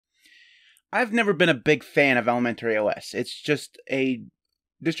I've never been a big fan of Elementary OS. It's just a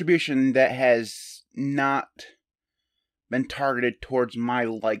distribution that has not been targeted towards my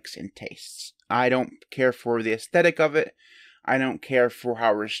likes and tastes. I don't care for the aesthetic of it. I don't care for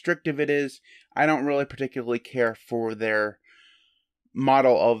how restrictive it is. I don't really particularly care for their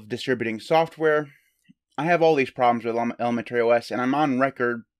model of distributing software. I have all these problems with Elementary OS, and I'm on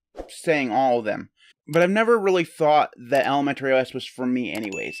record saying all of them. But I've never really thought that Elementary OS was for me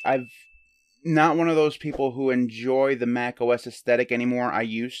anyways. I've not one of those people who enjoy the Mac OS aesthetic anymore. I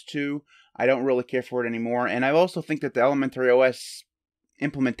used to. I don't really care for it anymore. And I also think that the Elementary OS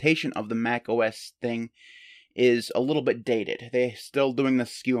implementation of the Mac OS thing is a little bit dated. They're still doing the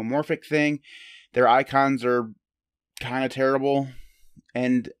skeuomorphic thing. Their icons are kind of terrible.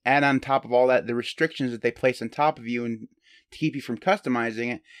 And add on top of all that, the restrictions that they place on top of you and to keep you from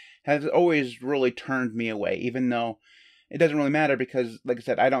customizing it has always really turned me away, even though it doesn't really matter because, like I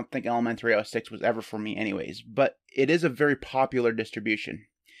said, I don't think Elementary OS 6 was ever for me anyways. But it is a very popular distribution.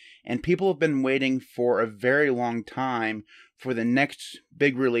 And people have been waiting for a very long time for the next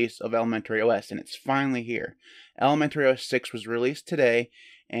big release of Elementary OS, and it's finally here. Elementary OS 6 was released today,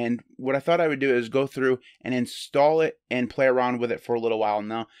 and what I thought I would do is go through and install it and play around with it for a little while.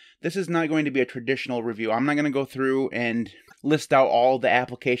 Now, this is not going to be a traditional review. I'm not going to go through and list out all the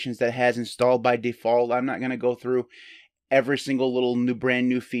applications that it has installed by default. I'm not going to go through every single little brand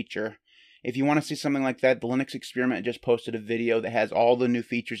new feature. If you want to see something like that, the Linux Experiment just posted a video that has all the new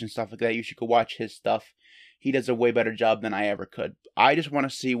features and stuff like that. You should go watch his stuff. He does a way better job than I ever could. I just want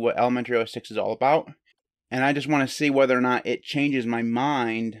to see what Elementary OS 6 is all about. And I just want to see whether or not it changes my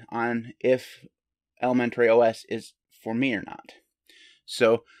mind on if Elementary OS is for me or not.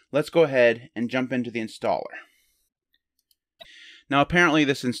 So let's go ahead and jump into the installer. Now apparently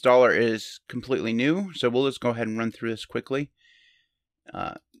this installer is completely new, so we'll just go ahead and run through this quickly.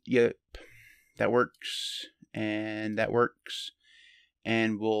 Yep, that works, and that works,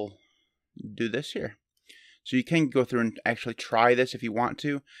 and we'll do this here. So you can go through and actually try this if you want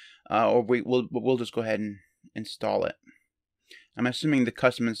to, or we'll just go ahead and install it. I'm assuming the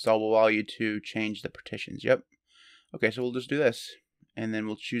custom install will allow you to change the partitions. Yep. Okay, so we'll just do this, and then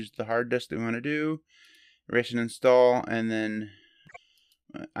we'll choose the hard disk that we want to do, erase and install, and then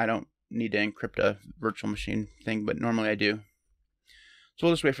I don't need to encrypt a virtual machine thing, but normally I do. So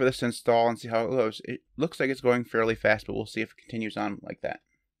we'll just wait for this to install and see how it goes. It looks like it's going fairly fast, but we'll see if it continues on like that.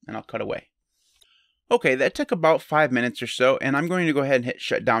 And I'll cut away. Okay, that took about 5 minutes or so, and I'm going to go ahead and hit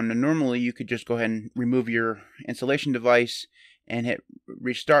shutdown. Now, normally you could just go ahead and remove your installation device and hit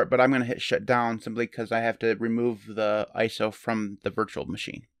restart, but I'm going to hit shutdown simply because I have to remove the ISO from the virtual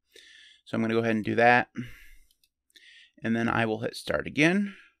machine. So I'm going to go ahead and do that. And then I will hit start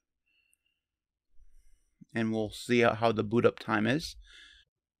again. And we'll see how the boot up time is.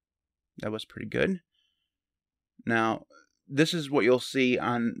 That was pretty good. Now, this is what you'll see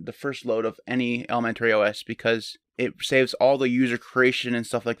on the first load of any Elementary OS because it saves all the user creation and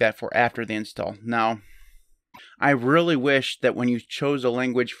stuff like that for after the install. Now, I really wish that when you chose a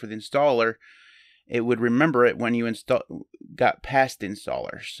language for the installer, it would remember it when you got past the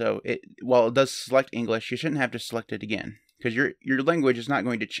installer. So while it does select English, you shouldn't have to select it again because your language is not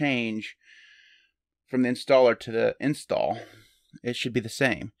going to change from the installer to the install. It should be the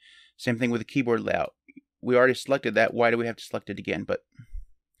same. Same thing with the keyboard layout. We already selected that. Why do we have to select it again?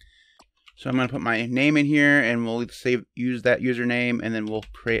 So I'm going to put my name in here, and we'll use that username, and then we'll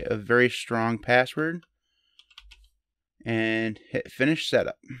create a very strong password, and hit Finish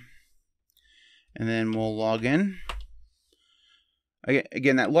Setup. And then we'll log in.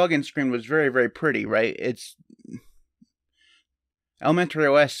 Again, that login screen was very, very pretty, right? Elementary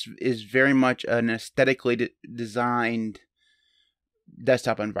OS is very much an aesthetically designed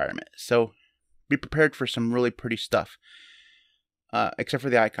desktop environment. So be prepared for some really pretty stuff. Except for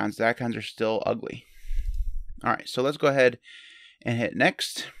the icons. The icons are still ugly. Alright, so let's go ahead and hit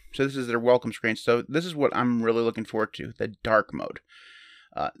next. So this is their welcome screen. So this is what I'm really looking forward to, the dark mode.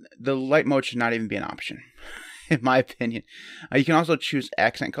 The light mode should not even be an option, in my opinion. You can also choose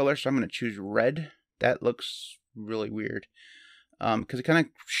accent color, so I'm going to choose red. That looks really weird, because it kind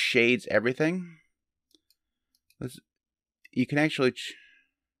of shades everything. You can actually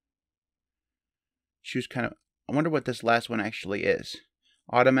choose kind of, I wonder what this last one actually is.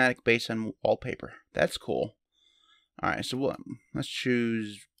 Automatic based on wallpaper. That's cool. Alright, so let's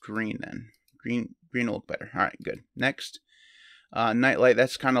choose green then. Green will look better. Alright, good. Next. Nightlight,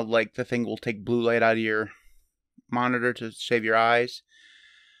 that's kind of like the thing will take blue light out of your monitor to save your eyes.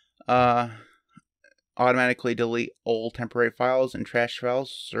 Automatically delete old temporary files and trash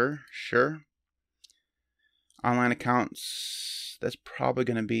files. Sure. Online accounts, that's probably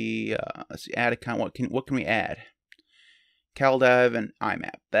going to be, let's see, add account. What can we add? CalDev and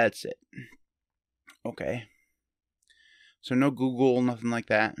IMAP. That's it. Okay. So no Google, nothing like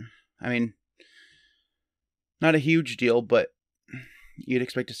that. I mean, not a huge deal, but you'd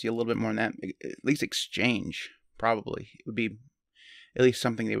expect to see a little bit more than that. At least Exchange, probably. It would be at least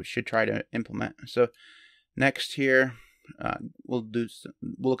something they should try to implement. So next here, we'll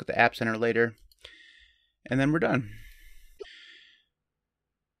look at the ArchSinner later, and then we're done.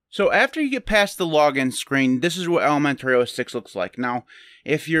 So after you get past the login screen, this is what Elementary OS 6 looks like. Now,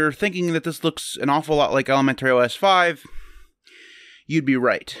 if you're thinking that this looks an awful lot like Elementary OS 5, you'd be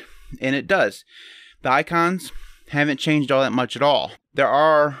right. And it does. The icons haven't changed all that much at all. There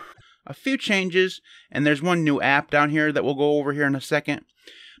are a few changes, and there's one new app down here that we'll go over here in a second.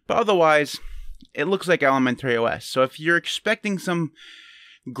 But otherwise, it looks like Elementary OS. So if you're expecting some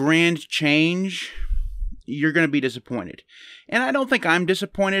grand change, you're going to be disappointed. And I don't think I'm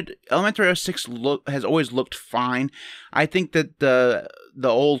disappointed. Elementary OS 6 has always looked fine. I think that the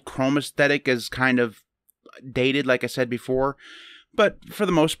old Chrome aesthetic is kind of dated, like I said before. But for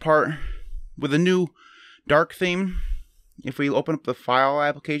the most part, with a new dark theme, if we open up the file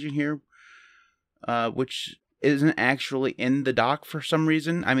application here, which isn't actually in the dock for some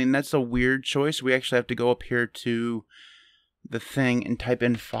reason. I mean, that's a weird choice. We actually have to go up here to the thing and type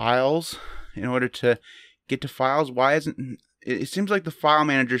in files in order to get to files. Why isn't it? Seems like the file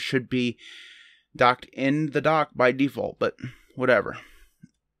manager should be docked in the dock by default, but whatever.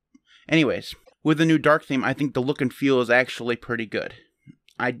 Anyways, with the new dark theme, I think the look and feel is actually pretty good.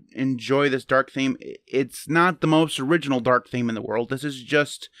 I enjoy this dark theme. It's not the most original dark theme in the world. This is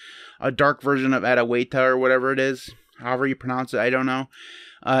just a dark version of Adaweta or whatever it is. However you pronounce it, I don't know.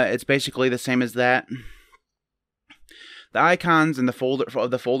 It's basically the same as that. The icons and the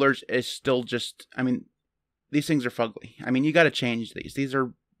folders is still just, I mean, these things are fugly. I mean, you got to change these. These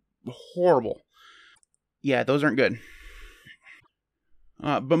are horrible. Yeah, those aren't good.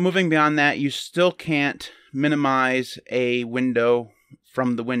 But moving beyond that, you still can't minimize a window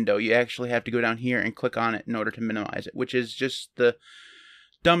from the window. You actually have to go down here and click on it in order to minimize it, which is just the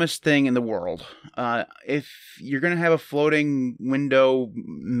dumbest thing in the world. If you're going to have a floating window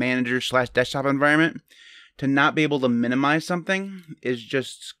manager / desktop environment, to not be able to minimize something is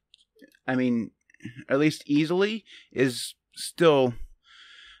just, I mean, at least easily, is still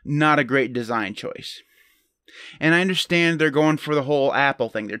not a great design choice. And I understand they're going for the whole Apple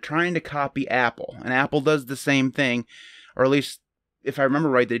thing. They're trying to copy Apple, and Apple does the same thing, or at least, if I remember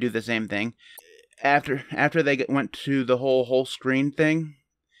right, they do the same thing. After they went to the whole screen thing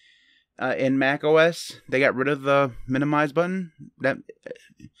in Mac OS, they got rid of the minimize button.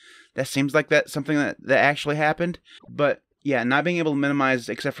 That seems like that's something that actually happened. But yeah, not being able to minimize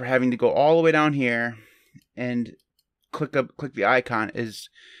except for having to go all the way down here and click the icon is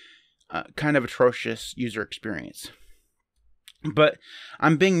kind of atrocious user experience. But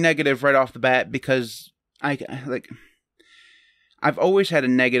I'm being negative right off the bat because I've always had a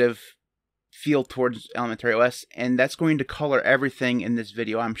negative feel towards Elementary OS, and that's going to color everything in this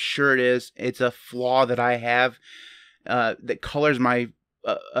video. I'm sure it is. It's a flaw that I have that colors my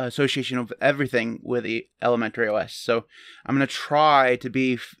association of everything with the Elementary OS. So I'm going to try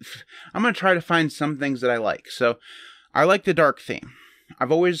to find some things that I like. So I like the dark theme.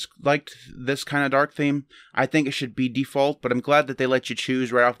 I've always liked this kind of dark theme. I think it should be default, but I'm glad that they let you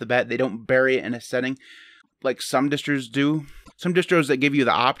choose right off the bat. They don't bury it in a setting like some distros do. Some distros that give you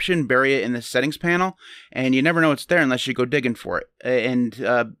the option bury it in the settings panel, and you never know it's there unless you go digging for it. And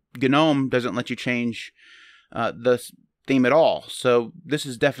GNOME doesn't let you change the theme at all. So this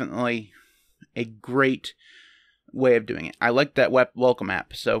is definitely a great way of doing it. I like that welcome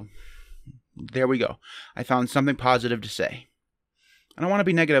app. So there we go. I found something positive to say. I don't want to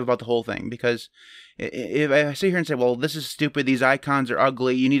be negative about the whole thing, because if I sit here and say, well, this is stupid, these icons are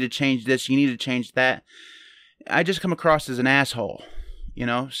ugly, you need to change this, you need to change that, I just come across as an asshole, you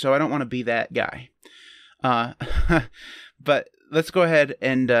know? So I don't want to be that guy. But let's go ahead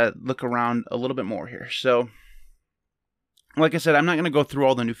and look around a little bit more here. So, like I said, I'm not going to go through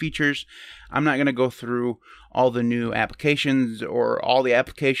all the new features. I'm not going to go through all the new applications or all the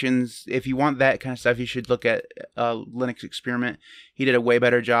applications. If you want that kind of stuff, you should look at Linux Experiment. He did a way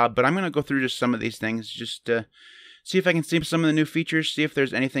better job. But I'm going to go through just some of these things just to see if I can see some of the new features, see if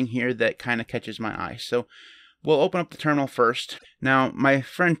there's anything here that kind of catches my eye. So we'll open up the terminal first. Now, my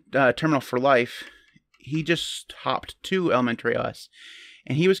friend Terminal for Life, he just hopped to Elementary OS,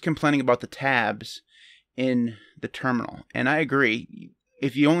 and he was complaining about the tabs in the terminal. And I agree.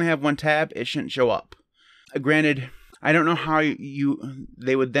 If you only have one tab, it shouldn't show up. Granted, I don't know how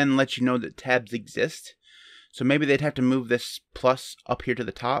they would then let you know that tabs exist. So maybe they'd have to move this plus up here to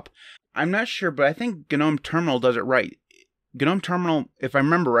the top. I'm not sure, but I think GNOME Terminal does it right. GNOME Terminal, if I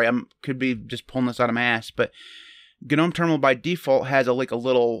remember right, I could be just pulling this out of my ass, but GNOME Terminal by default has a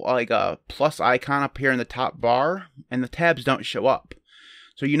little a plus icon up here in the top bar, and the tabs don't show up.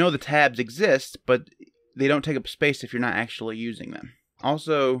 So you know the tabs exist, but they don't take up space if you're not actually using them.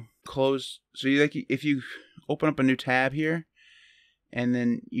 Also, close. So if you open up a new tab here, and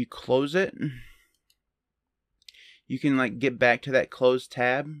then you close it, you can get back to that closed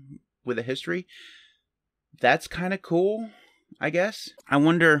tab with a history. That's kind of cool, I guess. I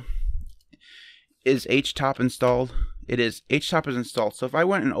wonder, is HTOP installed? It is. HTOP is installed. So if I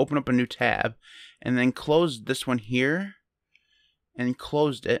went and opened up a new tab and then closed this one here and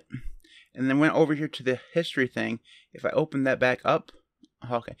closed it and then went over here to the history thing, if I open that back up,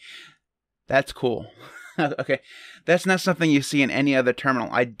 okay, that's cool. Okay, that's not something you see in any other terminal,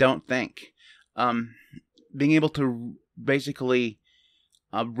 I don't think. Being able to basically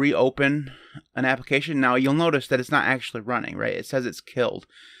reopen an application. Now you'll notice that it's not actually running, right? It says it's killed.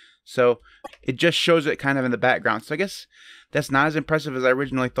 So it just shows it kind of in the background. So I guess that's not as impressive as I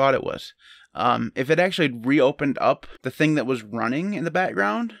originally thought it was. If it actually reopened up the thing that was running in the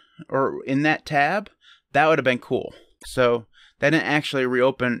background or in that tab, that would have been cool. So that didn't actually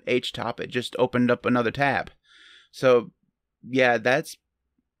reopen HTOP. It just opened up another tab. So yeah,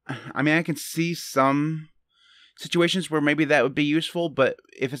 I can see some situations where maybe that would be useful, but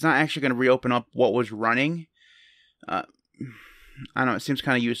if it's not actually going to reopen up what was running, I don't know, it seems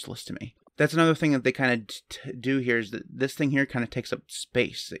kind of useless to me. That's another thing that they kind of do here is that this thing here kind of takes up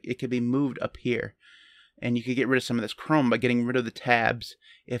space. It could be moved up here, and you could get rid of some of this Chrome by getting rid of the tabs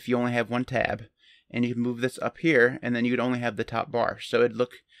if you only have one tab, and you can move this up here, and then you would only have the top bar, so it'd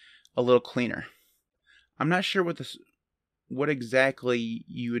look a little cleaner. I'm not sure what exactly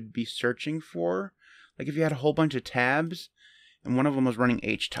you would be searching for. Like if you had a whole bunch of tabs, and one of them was running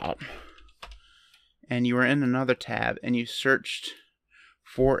HTOP, and you were in another tab, and you searched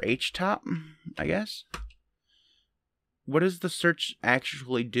for HTOP, I guess? What does the search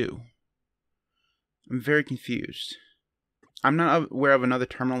actually do? I'm very confused. I'm not aware of another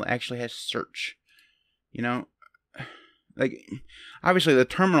terminal that actually has search. You know? Like, obviously the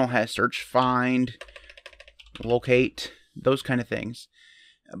terminal has search, find, locate, those kind of things.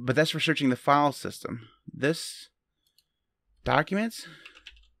 But that's for searching the file system. This, documents?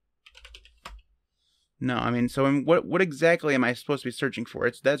 No, I mean, so what exactly am I supposed to be searching for?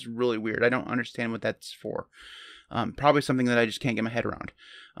 That's really weird. I don't understand what that's for. Probably something that I just can't get my head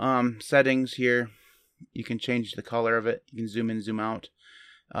around. Settings here, you can change the color of it. You can zoom in, zoom out.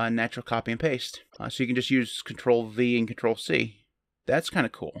 Natural copy and paste. So you can just use Control V and Control C. That's kind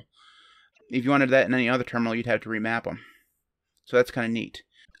of cool. If you wanted that in any other terminal, you'd have to remap them. So that's kind of neat.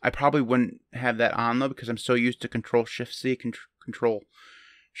 I probably wouldn't have that on though because I'm so used to Control Shift C, Control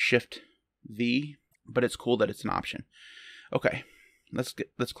Shift V. But it's cool that it's an option. Okay, let's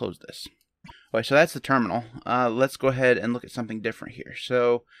close this. Okay, so that's the terminal. Let's go ahead and look at something different here.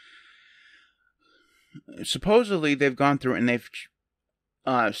 So supposedly they've gone through and they've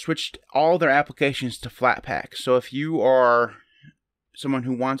switched all their applications to Flatpak. So if you are someone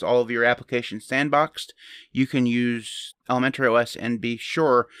who wants all of your applications sandboxed, you can use Elementary OS and be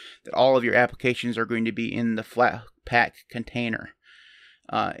sure that all of your applications are going to be in the Flatpak container.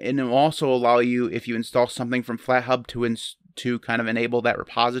 And it will also allow you, if you install something from FlatHub, to kind of enable that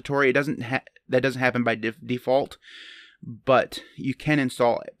repository. That doesn't happen by default, but you can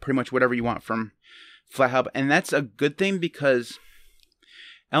install pretty much whatever you want from FlatHub, and that's a good thing because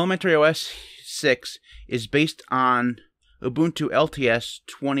Elementary OS 6 is based on Ubuntu LTS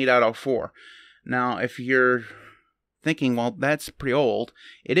 20.04. Now, if you're thinking, well, that's pretty old,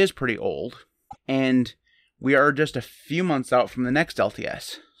 it is pretty old, and we are just a few months out from the next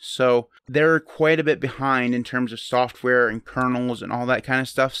LTS. So they're quite a bit behind in terms of software and kernels and all that kind of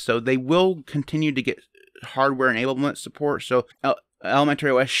stuff. So they will continue to get hardware enablement support. So Elementary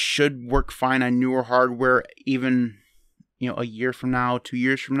OS should work fine on newer hardware even, a year from now, 2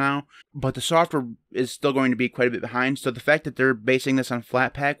 years from now. But the software is still going to be quite a bit behind. So the fact that they're basing this on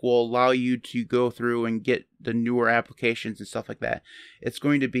Flatpak will allow you to go through and get the newer applications and stuff like that. It's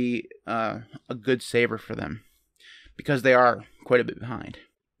going to be a good saver for them because they are quite a bit behind.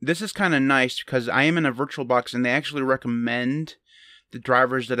 This is kind of nice because I am in a VirtualBox and they actually recommend the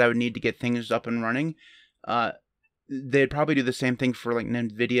drivers that I would need to get things up and running. They'd probably do the same thing for like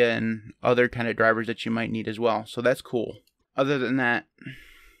NVIDIA and other kind of drivers that you might need as well. So that's cool. Other than that,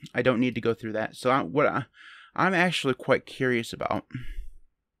 I don't need to go through that. So I'm actually quite curious about,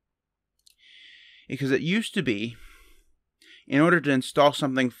 because it used to be in order to install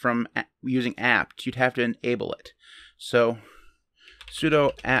something from using apt, you'd have to enable it. So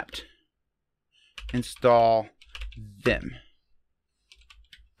sudo apt install vim,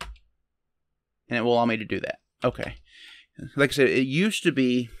 and it will allow me to do that. Okay. Like I said, it used to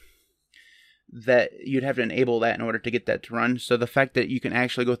be that you'd have to enable that in order to get that to run. So the fact that you can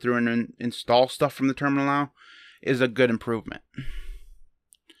actually go through and install stuff from the terminal now is a good improvement.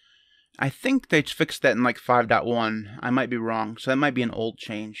 I think they fixed that in like 5.1. I might be wrong, so that might be an old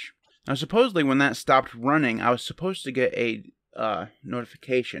change. Now supposedly when that stopped running, I was supposed to get a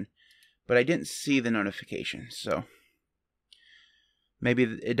notification, but I didn't see the notification, so maybe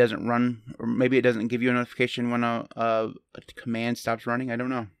it doesn't run, or maybe it doesn't give you a notification when a command stops running. I don't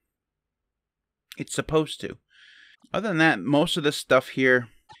know. It's supposed to. Other than that, most of this stuff here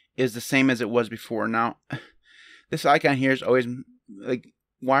is the same as it was before. Now, this icon here is always like,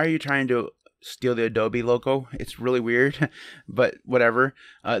 why are you trying to steal the Adobe logo? It's really weird, but whatever.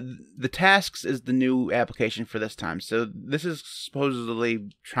 The tasks is the new application for this time. So this is supposedly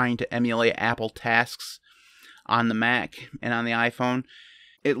trying to emulate Apple tasks on the Mac and on the iPhone.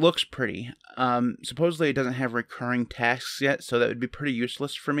 It looks pretty. Supposedly it doesn't have recurring tasks yet, so that would be pretty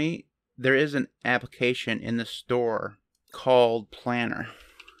useless for me. There is an application in the store called Planner.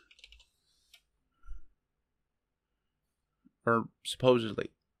 Or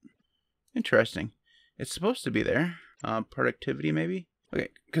supposedly. Interesting. It's supposed to be there. Productivity, maybe? Okay,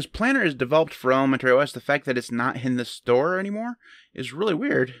 because Planner is developed for elementary OS. The fact that it's not in the store anymore is really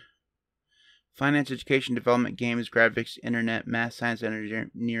weird. Finance, education, development, games, graphics, internet, math, science,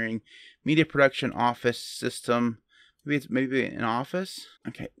 engineering, media production, office, system. Maybe an office?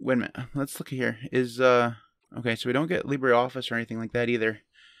 Okay, wait a minute. Let's look here. Okay, so we don't get LibreOffice or anything like that either.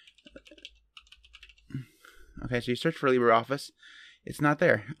 Okay, so you search for LibreOffice. It's not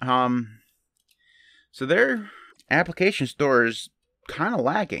there. So their application store is kind of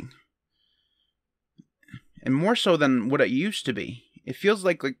lagging. And more so than what it used to be. It feels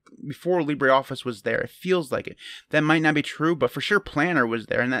like before LibreOffice was there. It feels like it. That might not be true, but for sure Planner was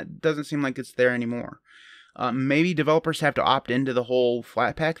there, and that doesn't seem like it's there anymore. Maybe developers have to opt into the whole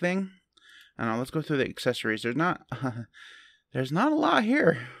Flatpak thing. I don't know. Let's go through the accessories. There's not a lot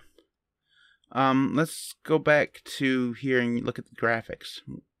here. Let's go back to here and look at the graphics.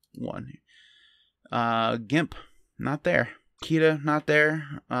 GIMP, not there. Kita, not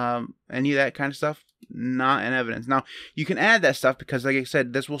there. Any of that kind of stuff, not in evidence. Now, you can add that stuff because, like I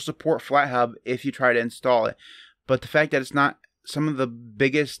said, this will support FlatHub if you try to install it. But the fact that it's not some of the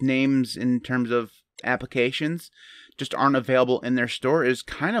biggest names in terms of applications just aren't available in their store is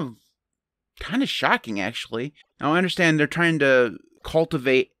kind of shocking, actually. Now, I understand they're trying to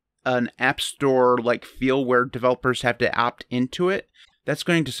cultivate an app store like feel where developers have to opt into it. That's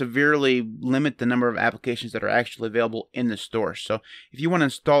going to severely limit the number of applications that are actually available in the store. So if you want to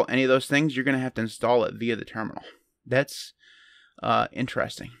install any of those things, you're going to have to install it via the terminal. That's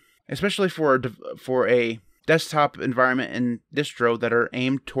interesting, especially for a desktop environment and distro that are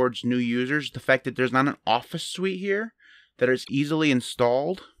aimed towards new users. The fact that there's not an Office suite here that is easily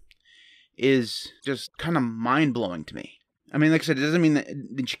installed is just kind of mind-blowing to me. I mean, like I said, it doesn't mean that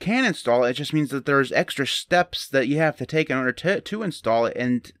you can install it. It just means that there's extra steps that you have to take in order to install it,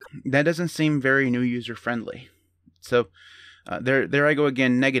 and that doesn't seem very new user friendly. So there I go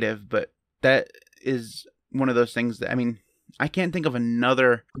again, negative, but that is one of those things that, I mean, I can't think of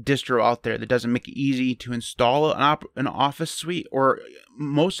another distro out there that doesn't make it easy to install an Office suite, or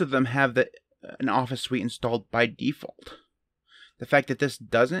most of them have an Office suite installed by default. The fact that this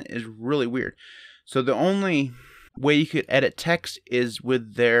doesn't is really weird. So the only way you could edit text is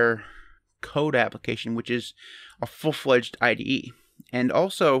with their code application, which is a full-fledged IDE. And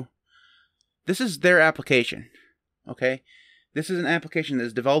also, this is their application, okay? This is an application that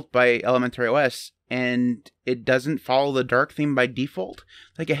is developed by Elementary OS, and it doesn't follow the dark theme by default.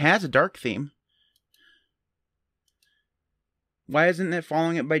 Like, it has a dark theme. Why isn't it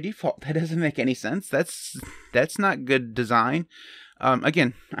following it by default? That doesn't make any sense. That's not good design.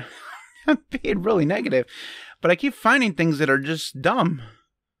 Again, I'm being really negative, but I keep finding things that are just dumb.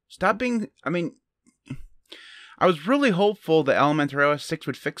 Stop being, I mean, I was really hopeful that Elementary OS 6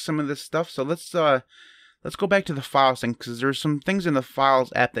 would fix some of this stuff, so let's go back to the files thing, because there's some things in the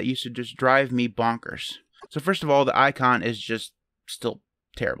Files app that used to just drive me bonkers. So first of all, the icon is just still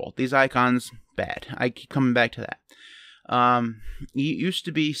terrible. These icons, bad. I keep coming back to that. It used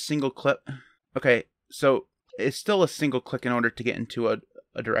to be single click. Okay, so it's still a single click in order to get into a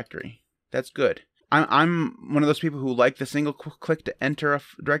directory. That's good. I'm one of those people who like the single click to enter a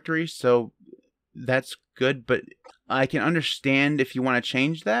directory, so that's good, but I can understand if you want to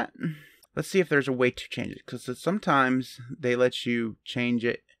change that. Let's see if there's a way to change it, because sometimes they let you change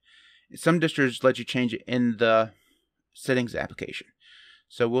it. Some distros let you change it in the settings application.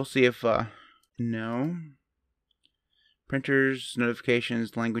 So we'll see if, no. Printers,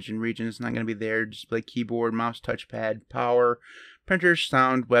 notifications, language and region is not going to be there. Display, keyboard, mouse, touchpad, power, printers,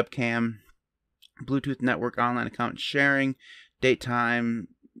 sound, webcam, Bluetooth network, online account sharing, date, time.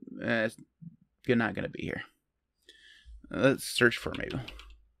 You're not going to be here. Let's search for Maeglin.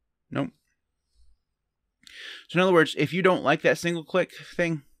 Nope. So in other words, if you don't like that single click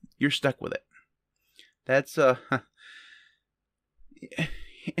thing, you're stuck with it. That's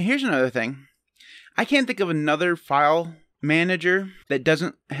here's another thing. I can't think of another file manager that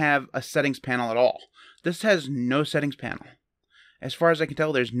doesn't have a settings panel at all. This has no settings panel. As far as I can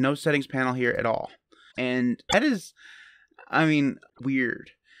tell, there's no settings panel here at all. And that is, I mean,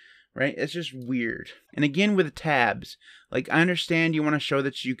 weird, right? It's just weird. And again, with the tabs, like, I understand you want to show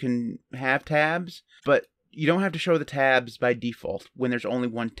that you can have tabs, but you don't have to show the tabs by default when there's only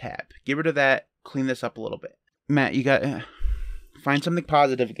one tab. Get rid of that. Clean this up a little bit. Matt, you got... find something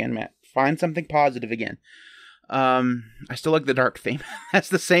positive again, Matt. Find something positive again. I still like the dark theme. That's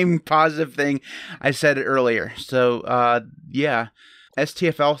the same positive thing I said earlier. So, yeah.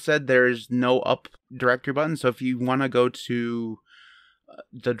 STFL said there's no up directory button. So if you want to go to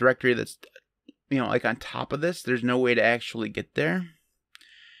the directory that's, like on top of this, there's no way to actually get there.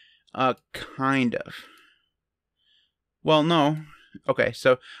 Kind of. Well, no. Okay,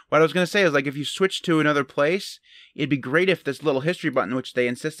 so what I was going to say is, like, if you switch to another place, it'd be great if this little history button, which they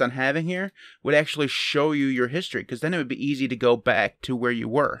insist on having here, would actually show you your history, because then it would be easy to go back to where you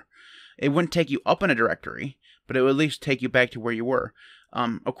were. It wouldn't take you up in a directory, but it would at least take you back to where you were.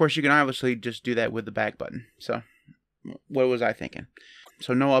 Of course, you can obviously just do that with the back button. So, what was I thinking?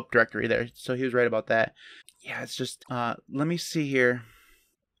 So, no up directory there. So, he was right about that. Yeah, it's just, let me see here.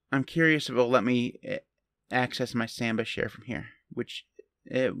 I'm curious if it'll let me access my Samba share from here, which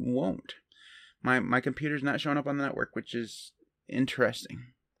it won't. My computer's not showing up on the network, which is interesting.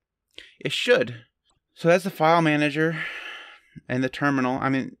 It should. So that's the file manager and the terminal. I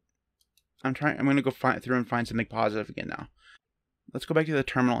mean, I'm going to go through and find something positive again now. Let's go back to the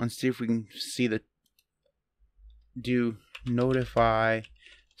terminal and see if we can see do notify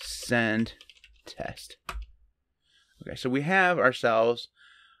send test. Okay, so we have ourselves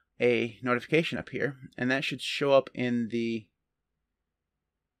a notification up here, and that should show up in the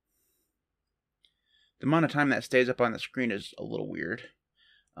amount of time that stays up on the screen is a little weird,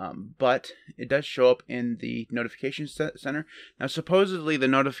 but it does show up in the notification center. Now, supposedly the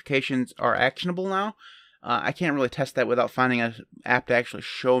notifications are actionable now. I can't really test that without finding an app to actually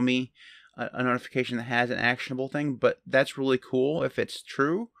show me a notification that has an actionable thing, but that's really cool if it's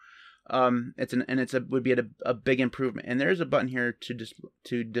true. Would be a big improvement, and there's a button here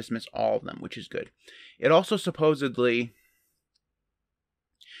to dismiss all of them, which is good. It also supposedly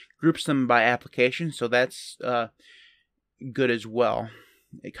groups them by application, so that's good as well.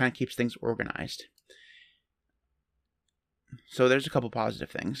 It kind of keeps things organized. So there's a couple positive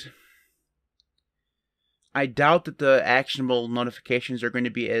things. I doubt that the actionable notifications are going to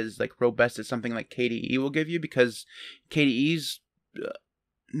be as robust as something like KDE will give you, because KDE's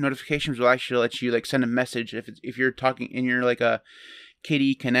notifications will actually let you send a message if you're talking in your a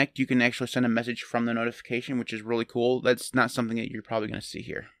KDE Connect. You can actually send a message from the notification, which is really cool. That's not something that you're probably going to see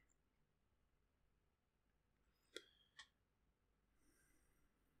here.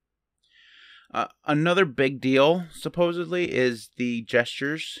 Another big deal supposedly is the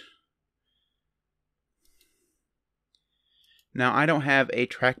gestures. Now, I don't have a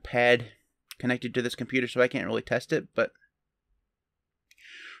trackpad connected to this computer, so I can't really test it, but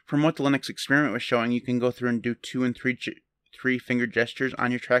from what the Linux experiment was showing, you can go through and do 2 and 3 finger gestures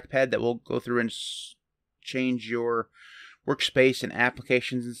on your trackpad that will go through and change your workspace and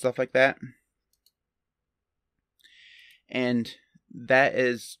applications and stuff like that. And that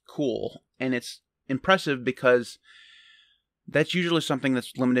is cool, and it's impressive because that's usually something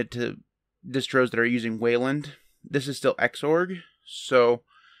that's limited to distros that are using Wayland. This is still Xorg, so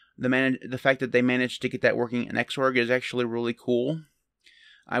the fact that they managed to get that working in Xorg is actually really cool.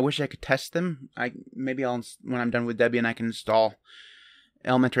 I wish I could test them. Maybe when I'm done with Debian, I can install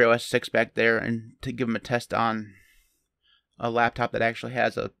Elementary OS 6 back there and to give them a test on a laptop that actually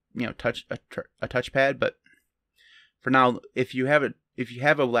has a touchpad. But for now, if you have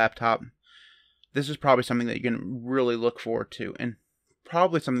a laptop, this is probably something that you can really look forward to, and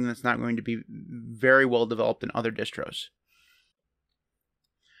probably something that's not going to be very well developed in other distros.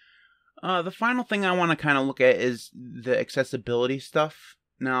 The final thing I want to kind of look at is the accessibility stuff.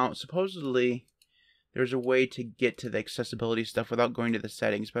 Now, supposedly, there's a way to get to the accessibility stuff without going to the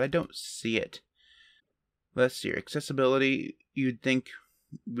settings, but I don't see it. Let's see. Accessibility, you'd think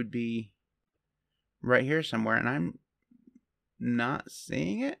would be right here somewhere, and I'm not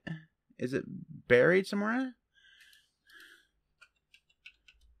seeing it. Is it buried somewhere?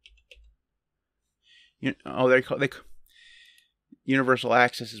 Oh, they universal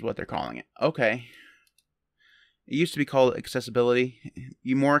access is what they're calling it. Okay. It used to be called accessibility.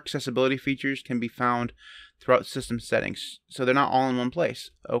 More accessibility features can be found throughout system settings, so they're not all in one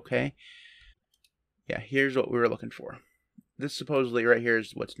place. Okay. Yeah, here's what we were looking for. This supposedly right here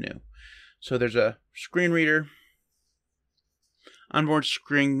is what's new. So there's a screen reader, onboard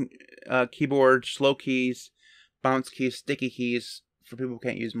screen keyboard, slow keys, bounce keys, sticky keys for people who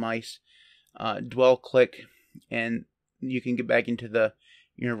can't use mice, dwell click, and you can get back into the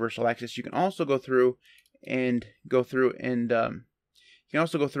universal access. You can also go through and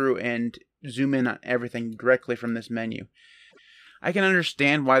zoom in on everything directly from this menu. I can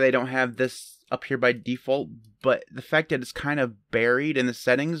understand why they don't have this up here by default, but the fact that it's kind of buried in the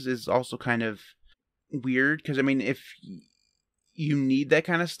settings is also kind of weird, because I mean, if you need that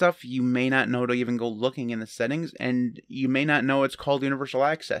kind of stuff, you may not know to even go looking in the settings, and you may not know it's called universal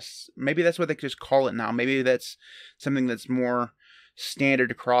access. Maybe that's what they just call it now. Maybe that's something that's more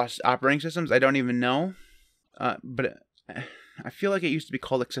standard across operating systems. I don't even know. But I feel like it used to be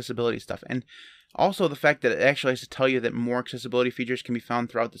called accessibility stuff. And also the fact that it actually has to tell you that more accessibility features can be found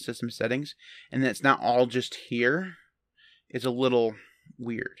throughout the system settings, and that it's not all just here, is a little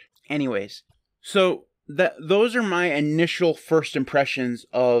weird. Anyways, so those are my initial first impressions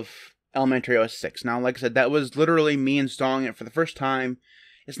of Elementary OS 6. Now, like I said, that was literally me installing it for the first time.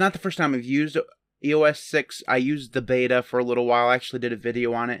 It's not the first time I've used EOS 6. I used the beta for a little while. I actually did a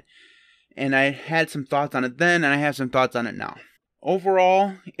video on it. And I had some thoughts on it then, and I have some thoughts on it now.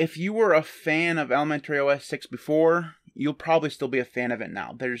 Overall, if you were a fan of Elementary OS 6 before, you'll probably still be a fan of it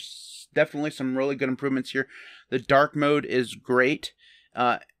now. There's definitely some really good improvements here. The dark mode is great,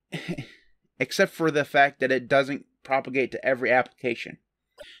 except for the fact that it doesn't propagate to every application.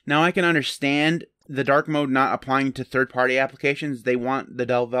 Now, I can understand the dark mode not applying to third-party applications. They want the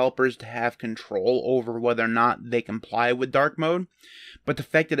developers to have control over whether or not they comply with dark mode. But the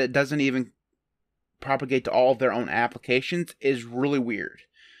fact that it doesn't even propagate to all of their own applications is really weird.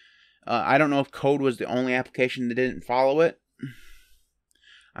 I don't know if code was the only application that didn't follow it.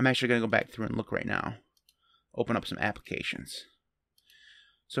 I'm actually going to go back through and look right now. Open up some applications.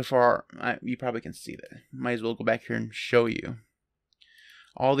 So far, you probably can see that. Might as well go back here and show you.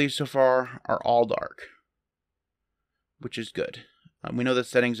 All these so far are all dark, which is good. We know the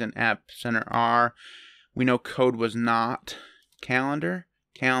settings in ArchSinner are. We know code was not. Calendar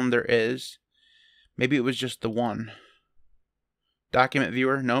is. Maybe it was just the one. Document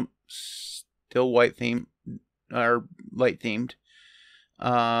viewer, nope. Still white theme or light themed.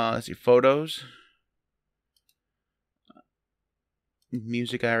 Let's see, photos.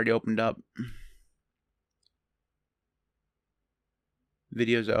 Music I already opened up.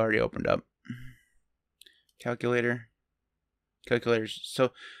 Videos I already opened up. Calculators.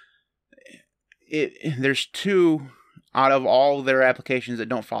 So there's two out of all their applications that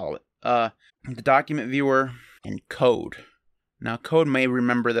don't follow it. The document viewer and code. Now, code may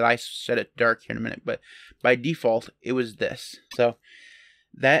remember that I set it dark here in a minute, but by default, it was this. So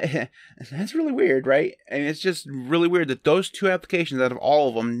that's really weird, right? I mean, it's just really weird that those two applications out of all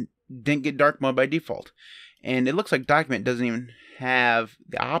of them didn't get dark mode by default. And it looks like document doesn't even have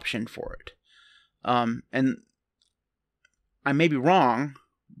the option for it. And I may be wrong,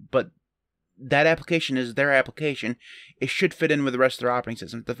 but that application is their application. It should fit in with the rest of their operating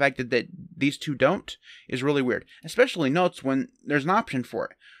system. The fact that these two don't is really weird. Especially notes when there's an option for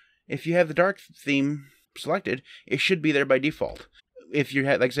it. If you have the dark theme selected, it should be there by default. If you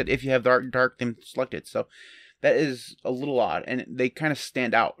have, like I said, if you have the dark theme selected. So that is a little odd, and they kind of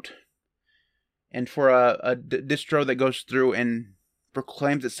stand out. And for a distro that goes through and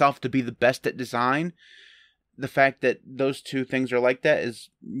proclaims itself to be the best at design, the fact that those two things are like that is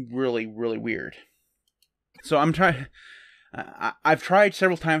really, really weird. So I've tried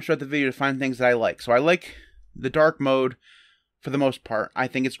several times throughout the video to find things that I like. So I like the dark mode for the most part. I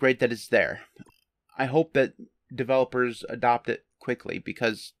think it's great that it's there. I hope that developers adopt it quickly,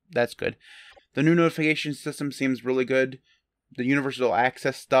 because that's good. The new notification system seems really good. The universal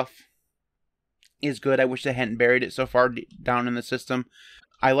access stuff is good. I wish they hadn't buried it so far down in the system.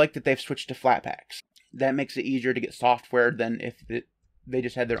 I like that they've switched to Flatpaks. That makes it easier to get software than if they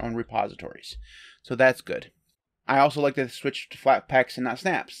just had their own repositories. So that's good. I also like that they switched to Flatpaks and not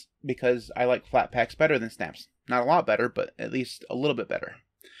snaps, because I like Flatpaks better than snaps. Not a lot better, but at least a little bit better.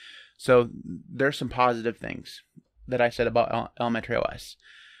 So there's some positive things that I said about Elementary OS.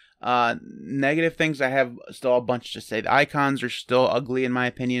 Negative things, I have still a bunch to say. The icons are still ugly in my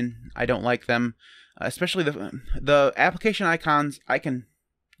opinion. I don't like them, especially the application icons. I can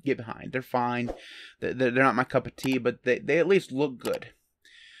get behind. They're fine. They're not my cup of tea, but they at least look good.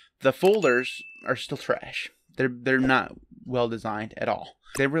 The folders are still trash. They're not well designed at all.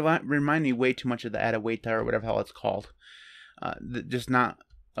 They remind me way too much of the Adawata or whatever the hell it's called. Just not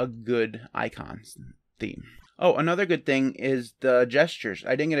a good icons theme. Oh, another good thing is the gestures.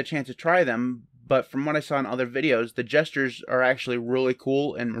 I didn't get a chance to try them, but from what I saw in other videos, the gestures are actually really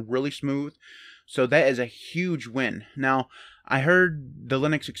cool and really smooth. So that is a huge win. Now, I heard the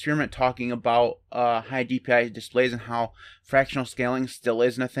Linux Experiment talking about high DPI displays and how fractional scaling still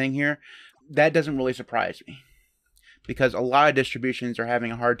isn't a thing here. That doesn't really surprise me, because a lot of distributions are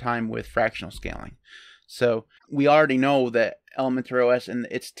having a hard time with fractional scaling. So we already know that Elementary OS and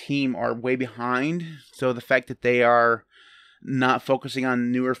its team are way behind. So the fact that they are not focusing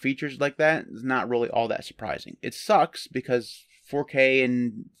on newer features like that is not really all that surprising. It sucks because 4K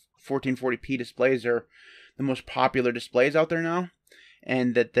and 1440p displays are the most popular displays out there now,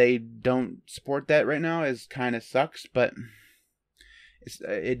 and that they don't support that right now is kind of sucks, but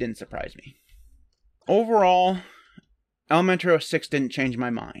it didn't surprise me. Overall, Elementary OS 6 didn't change my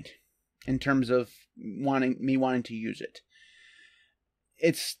mind in terms of wanting to use it.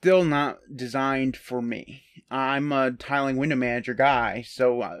 It's still not designed for me. I'm a tiling window manager guy,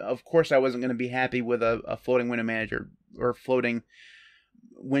 so of course I wasn't going to be happy with a floating window manager or floating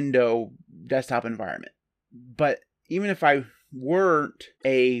window desktop environment. But even if I weren't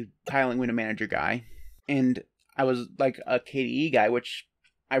a tiling window manager guy, and I was like a KDE guy, which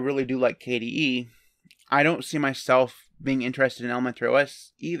I really do like KDE, I don't see myself being interested in Elementary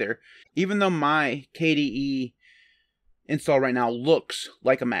OS either. Even though my KDE install right now looks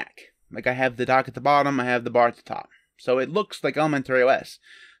like a Mac. Like I have the dock at the bottom, I have the bar at the top. So it looks like Elementary OS.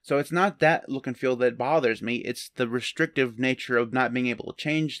 So it's not that look and feel that bothers me. It's the restrictive nature of not being able to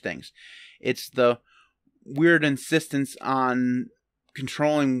change things. It's the weird insistence on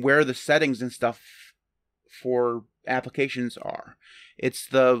controlling where the settings and stuff for applications are. It's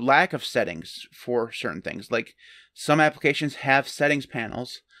the lack of settings for certain things. Like some applications have settings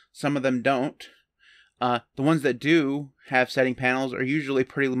panels, some of them don't. The ones that do have setting panels are usually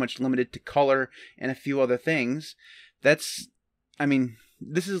pretty much limited to color and a few other things. This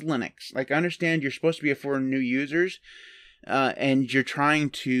is Linux. Like, I understand you're supposed to be for new users, and you're trying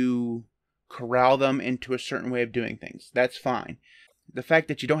to corral them into a certain way of doing things. That's fine. The fact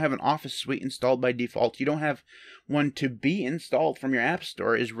that you don't have an Office suite installed by default, you don't have one to be installed from your app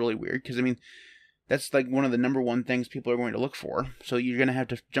store is really weird, because, that's like one of the number one things people are going to look for. So you're going to have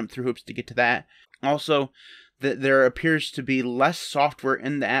to jump through hoops to get to that. Also, there appears to be less software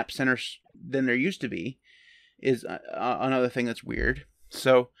in the ArchSinner than there used to be is another thing that's weird.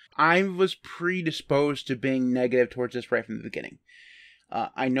 So I was predisposed to being negative towards this right from the beginning.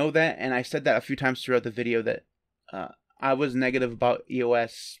 I know that, and I said that a few times throughout the video, that I was negative about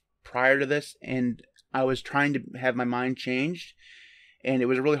EOS prior to this, and I was trying to have my mind changed, and it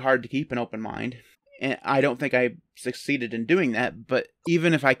was really hard to keep an open mind. And I don't think I succeeded in doing that, but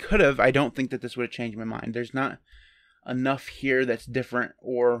even if I could have, I don't think that this would have changed my mind. There's not enough here that's different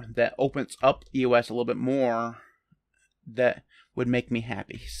or that opens up EOS a little bit more that would make me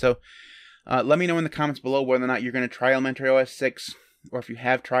happy. So let me know in the comments below whether or not you're going to try Elementary OS 6, or if you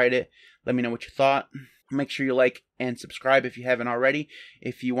have tried it, let me know what you thought. Make sure you like and subscribe if you haven't already.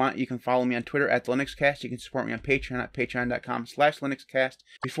 If you want, you can follow me on Twitter at @LinuxCast. You can support me on Patreon at patreon.com/LinuxCast.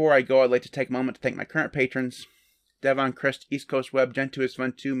 Before I go, I'd like to take a moment to thank my current patrons: Devon, Chris, EastCoastWeb, Gentoo,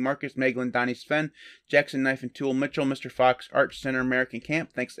 Sven, Marcus, Maeglin, Donnie, Sven, Jackson, Knife and Tool, Mitchel, Mr. Fox, ArchSinner, Marek, and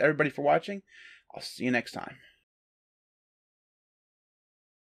Camp. Thanks to everybody for watching. I'll see you next time.